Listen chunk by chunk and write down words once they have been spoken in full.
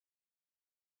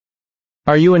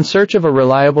Are you in search of a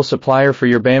reliable supplier for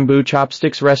your bamboo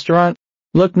chopsticks restaurant?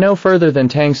 Look no further than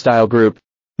Tangstyle Group.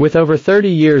 With over 30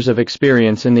 years of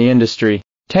experience in the industry,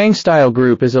 Tangstyle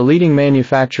Group is a leading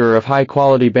manufacturer of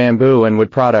high-quality bamboo and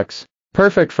wood products,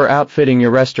 perfect for outfitting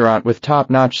your restaurant with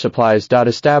top-notch supplies.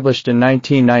 Established in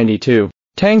 1992,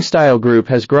 Tangstyle Group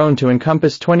has grown to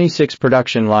encompass 26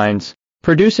 production lines,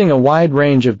 producing a wide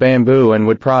range of bamboo and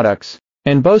wood products,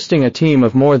 and boasting a team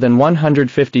of more than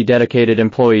 150 dedicated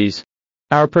employees.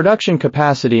 Our production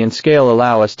capacity and scale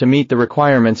allow us to meet the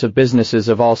requirements of businesses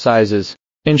of all sizes,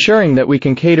 ensuring that we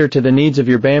can cater to the needs of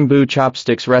your bamboo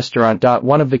chopsticks restaurant.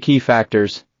 One of the key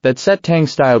factors that set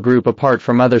Tangstyle Group apart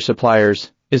from other suppliers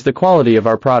is the quality of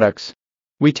our products.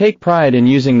 We take pride in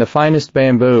using the finest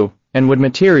bamboo and wood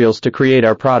materials to create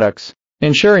our products,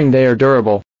 ensuring they are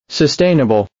durable,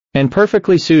 sustainable, and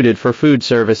perfectly suited for food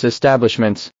service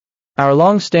establishments. Our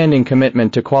long-standing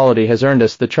commitment to quality has earned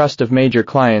us the trust of major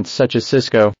clients such as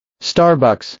Cisco,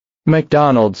 Starbucks,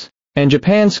 McDonald's, and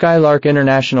Japan Skylark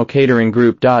International Catering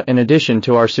Group. In addition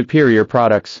to our superior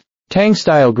products,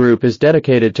 Tangstyle Group is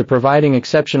dedicated to providing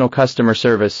exceptional customer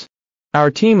service.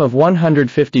 Our team of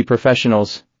 150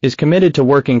 professionals is committed to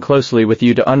working closely with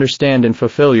you to understand and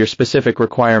fulfill your specific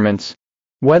requirements.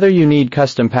 Whether you need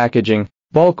custom packaging,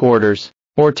 bulk orders,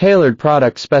 or tailored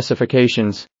product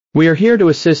specifications, we are here to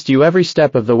assist you every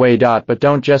step of the way. But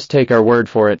don't just take our word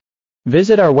for it.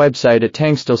 Visit our website at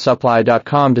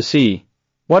tangstylesupply.com to see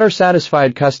what our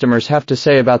satisfied customers have to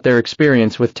say about their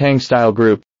experience with Tangstyle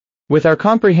Group. With our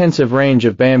comprehensive range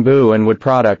of bamboo and wood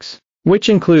products, which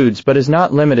includes but is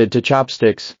not limited to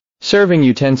chopsticks, serving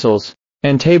utensils,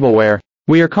 and tableware,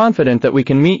 we are confident that we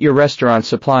can meet your restaurant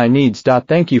supply needs.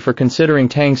 Thank you for considering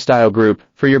Tangstyle Group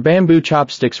for your bamboo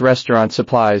chopsticks restaurant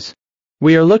supplies.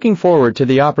 We are looking forward to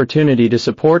the opportunity to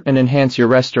support and enhance your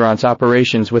restaurant's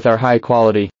operations with our high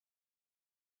quality,